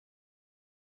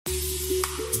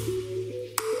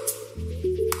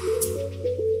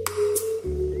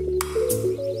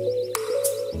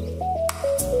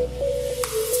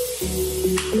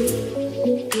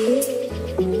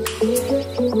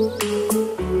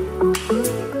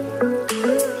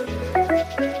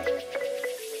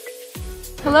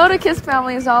Hello to KISC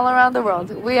families all around the world.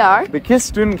 We are the KISC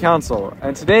Student Council,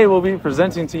 and today we'll be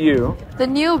presenting to you the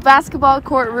new basketball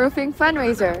court roofing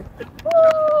fundraiser.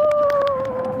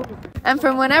 And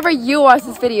from whenever you watch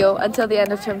this video until the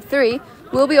end of term 3,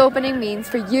 we'll be opening means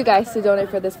for you guys to donate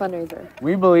for this fundraiser.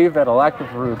 We believe that a lack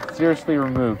of roof seriously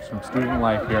removes from student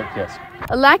life here at KISC.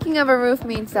 A lacking of a roof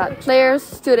means that players,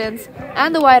 students,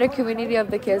 and the wider community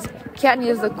of the KISC can't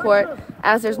use the court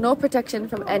as there's no protection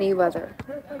from any weather.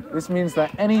 This means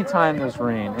that anytime there's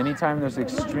rain, anytime there's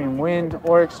extreme wind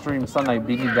or extreme sunlight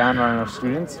beating down on our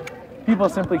students, people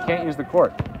simply can't use the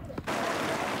court.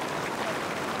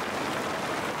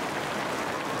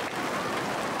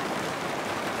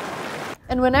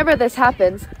 And whenever this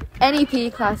happens, any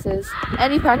PE classes,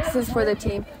 any practices for the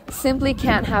team simply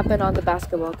can't happen on the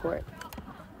basketball court.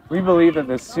 We believe that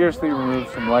this seriously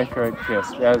removes from life here at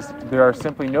KISC, as there are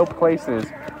simply no places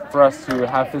for us to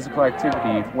have physical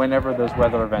activity whenever those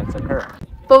weather events occur.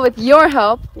 But with your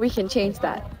help, we can change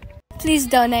that. Please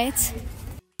donate.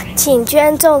 请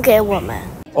捐赠给我们。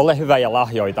 Ole hyvä ja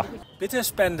lahjoita. Bitte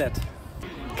spendet.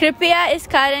 कृपया इस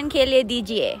कारण के लिए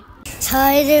दीजिए.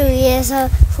 저희를 위해서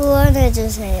후원해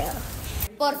주세요.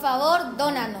 Por favor,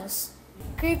 dónanos.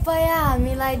 कृपया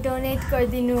हामीलाई donate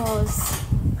गरिदिनुहोस्.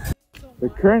 The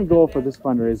current goal for this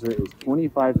fundraiser is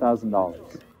 $25,000.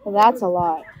 Well, that's a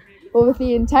lot. But with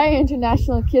the entire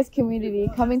international KISC community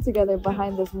coming together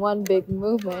behind this one big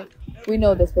movement, we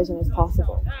know this vision is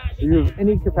possible. If you have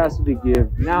any capacity to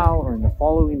give now or in the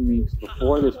following weeks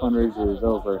before this fundraiser is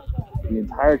over, the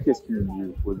entire KISC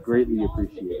community would greatly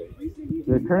appreciate it.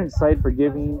 The current site for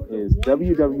giving is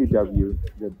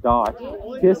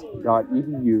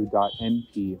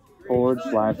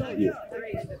www.kisc.edu.np/give.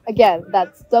 Again,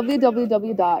 that's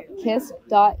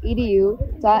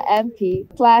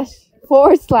www.kisc.edu.np/give.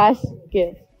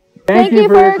 Thank you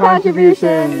for your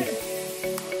contribution.